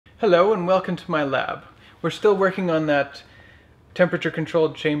Hello and welcome to my lab. We're still working on that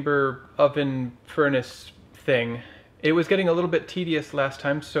temperature-controlled chamber oven furnace thing. It was getting a little bit tedious last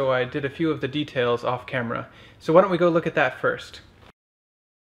time, so I did a few of the details off camera. So why don't we go look at that first.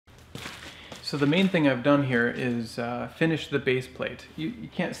 So the main thing I've done here is finish the base plate. You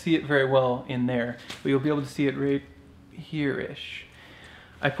can't see it very well in there, but you'll be able to see it right here-ish.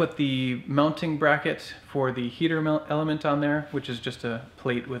 I put the mounting bracket for the heater element on there, which is just a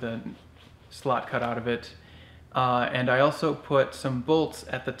plate with a slot cut out of it. And I also put some bolts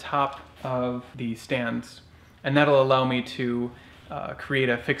at the top of the stands, and that'll allow me to create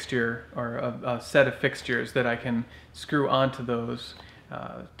a fixture or a set of fixtures that I can screw onto those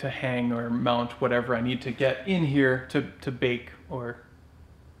to hang or mount whatever I need to get in here to bake, or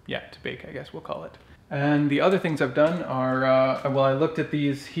yeah, to bake, I guess we'll call it. And the other things I've done are, well, I looked at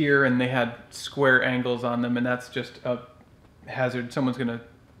these here and they had square angles on them, and that's just a hazard. Someone's gonna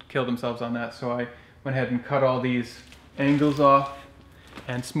kill themselves on that. So I went ahead and cut all these angles off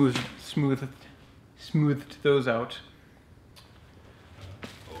and smoothed those out.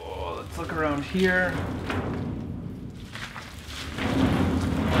 Oh, let's look around here.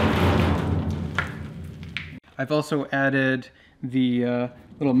 I've also added the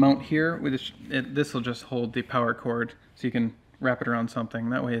little mount here, which this will just hold the power cord so you can wrap it around something.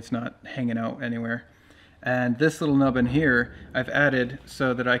 That way it's not hanging out anywhere. And this little nubbin here I've added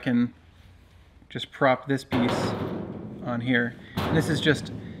so that I can just prop this piece on here. And this is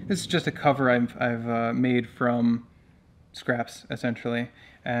just a cover I've made from scraps, essentially,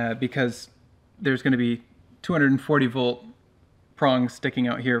 because there's going to be 240 volt prongs sticking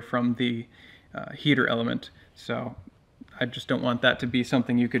out here from the heater element. So I just don't want that to be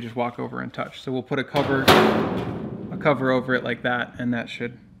something you could just walk over and touch. So we'll put a cover over it like that, and that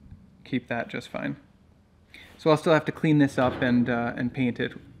should keep that just fine. So I'll still have to clean this up and paint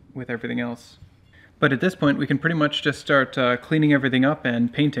it with everything else. But at this point, we can pretty much just start cleaning everything up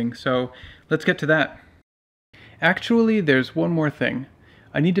and painting. So let's get to that. Actually, there's one more thing.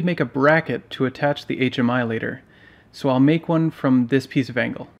 I need to make a bracket to attach the HMI later. So I'll make one from this piece of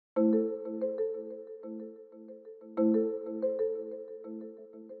angle.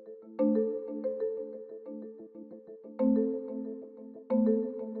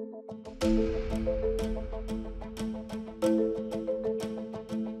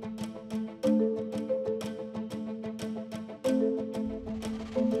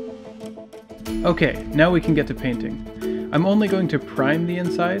 Okay, now we can get to painting. I'm only going to prime the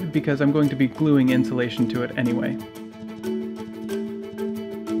inside because I'm going to be gluing insulation to it anyway.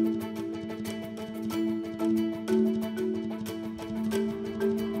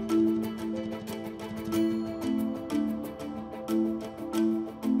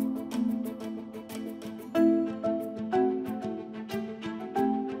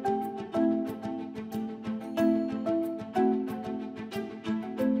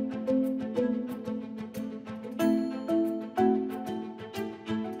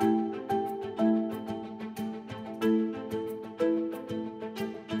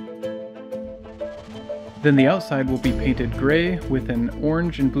 Then the outside will be painted gray with an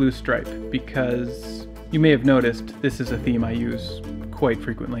orange and blue stripe, because you may have noticed this is a theme I use quite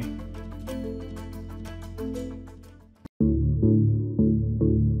frequently.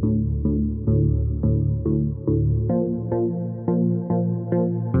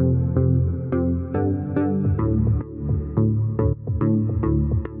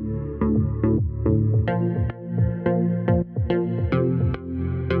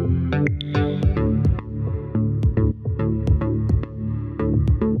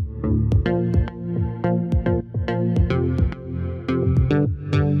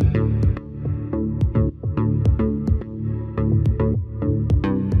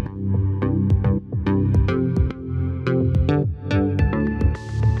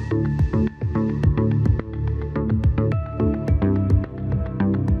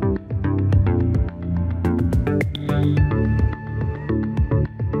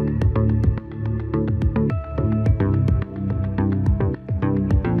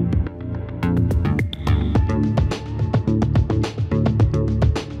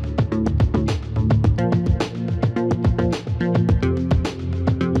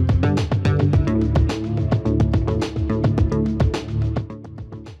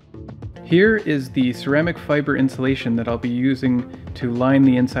 Here is the ceramic fiber insulation that I'll be using to line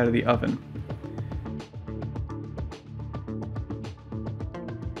the inside of the oven.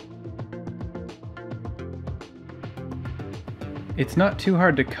 It's not too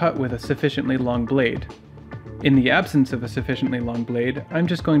hard to cut with a sufficiently long blade. In the absence of a sufficiently long blade, I'm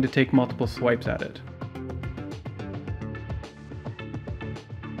just going to take multiple swipes at it.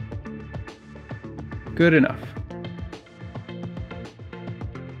 Good enough.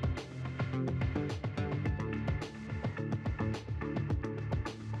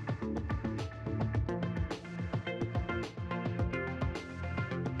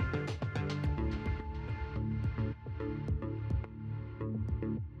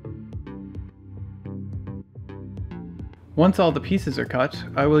 Once all the pieces are cut,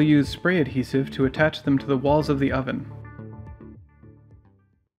 I will use spray adhesive to attach them to the walls of the oven.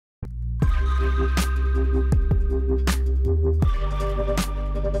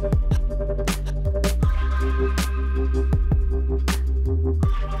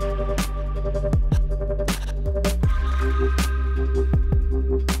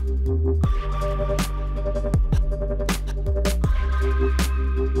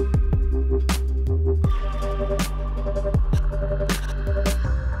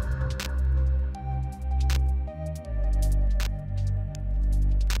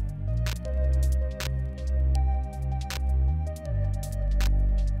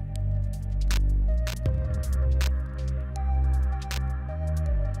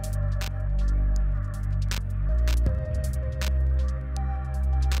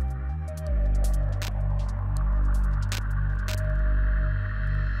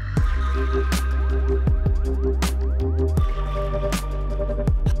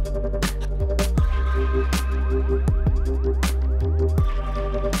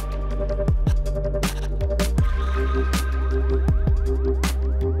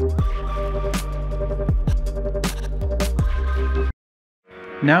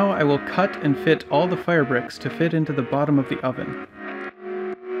 Now I will cut and fit all the fire bricks to fit into the bottom of the oven.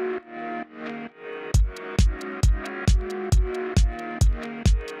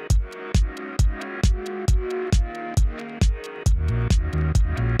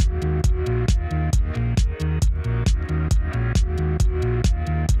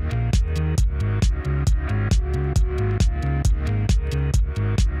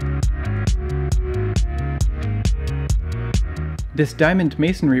 This diamond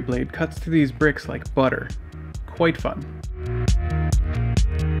masonry blade cuts through these bricks like butter. Quite fun.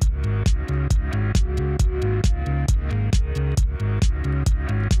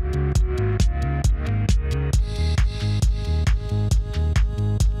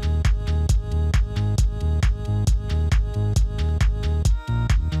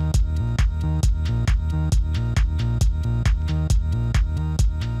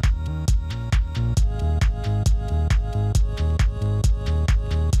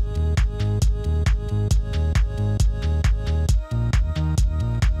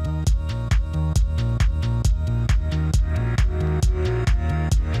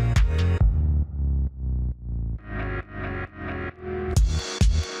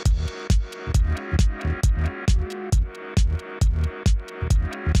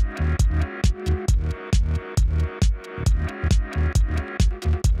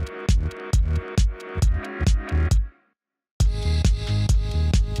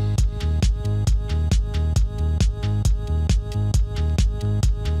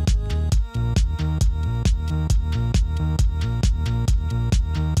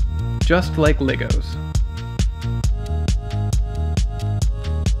 Just like Legos.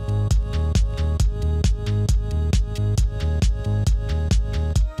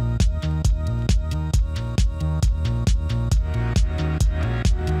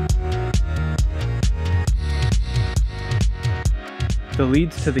 The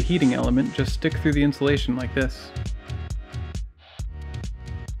leads to the heating element just stick through the insulation like this.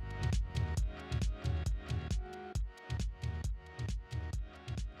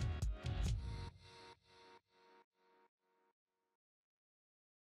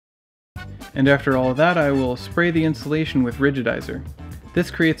 And after all of that, I will spray the insulation with Rigidizer. This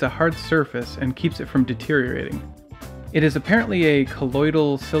creates a hard surface and keeps it from deteriorating. It is apparently a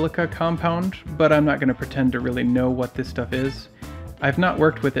colloidal silica compound, but I'm not going to pretend to really know what this stuff is. I've not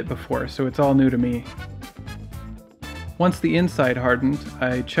worked with it before, so it's all new to me. Once the inside hardened,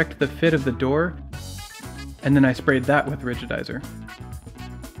 I checked the fit of the door, and then I sprayed that with Rigidizer.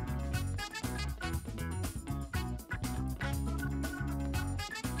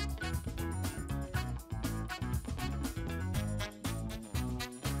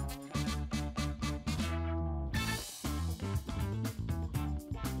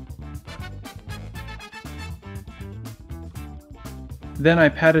 Then I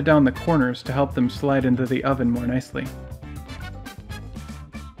patted down the corners to help them slide into the oven more nicely.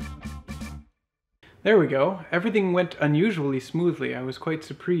 There we go. Everything went unusually smoothly. I was quite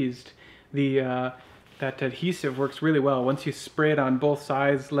surprised. That adhesive works really well. Once you spray it on both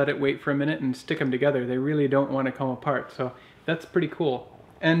sides, let it wait for a minute and stick them together, they really don't want to come apart. So that's pretty cool.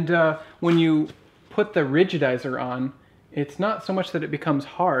 And when you put the rigidizer on, it's not so much that it becomes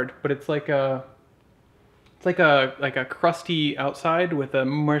hard, but it's like a crusty outside with a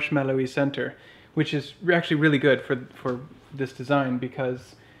marshmallowy center, which is actually really good for this design,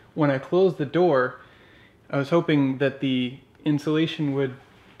 because when I closed the door, I was hoping that the insulation would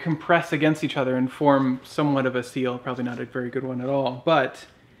compress against each other and form somewhat of a seal. Probably not a very good one at all, but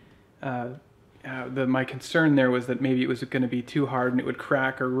my concern there was that maybe it was going to be too hard and it would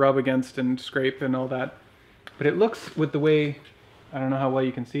crack or rub against and scrape and all that. But it looks, with the way, I don't know how well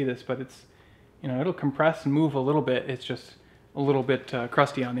you can see this, but it's, you know, it'll compress and move a little bit. It's just a little bit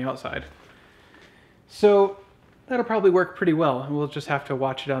crusty on the outside. So that'll probably work pretty well. We'll just have to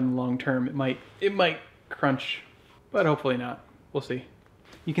watch it on the long term. It might crunch, but hopefully not. We'll see.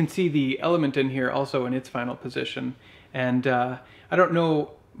 You can see the element in here also in its final position. And I don't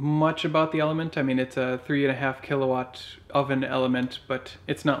know much about the element. I mean, it's a 3.5 kilowatt oven element, but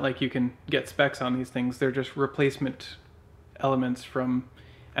it's not like you can get specs on these things. They're just replacement elements from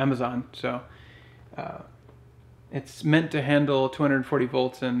Amazon. So it's meant to handle 240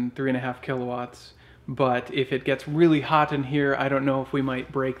 volts and 3.5 kilowatts. But if it gets really hot in here, I don't know if we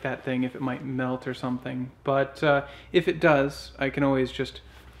might break that thing, if it might melt or something. But if it does, I can always just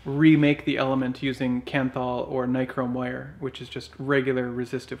remake the element using Kanthal or nichrome wire, which is just regular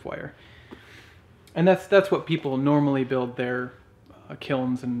resistive wire. And that's what people normally build their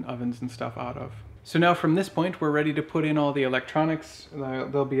kilns and ovens and stuff out of. So now from this point, we're ready to put in all the electronics.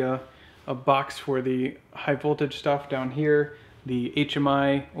 There'll be a box for the high voltage stuff down here. The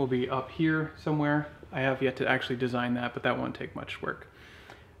HMI will be up here somewhere. I have yet to actually design that, but that won't take much work.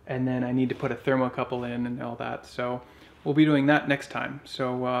 And then I need to put a thermocouple in and all that. So we'll be doing that next time.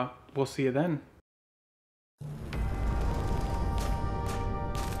 So we'll see you then.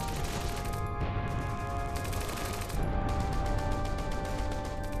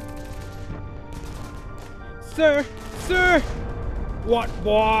 Sir! Sir! What,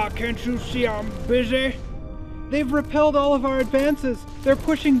 boy? Can't you see I'm busy? They've repelled all of our advances. They're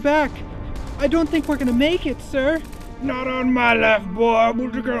pushing back. I don't think we're gonna make it, sir. Not on my life, boy. We're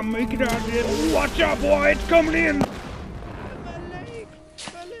gonna make it out here. Watch out, boy. It's coming in. My leg,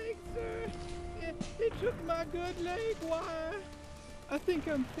 sir. They took my good leg. Why? I think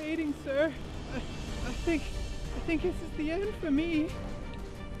I'm fading, sir. I think this is the end for me.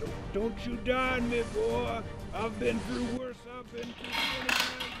 Don't you die on me, boy. I've been through worse. I've been through 20 times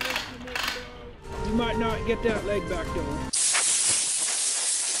worse than this, dog. You might not get that leg back, though.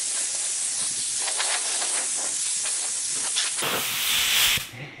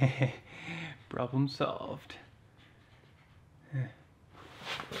 Problem solved.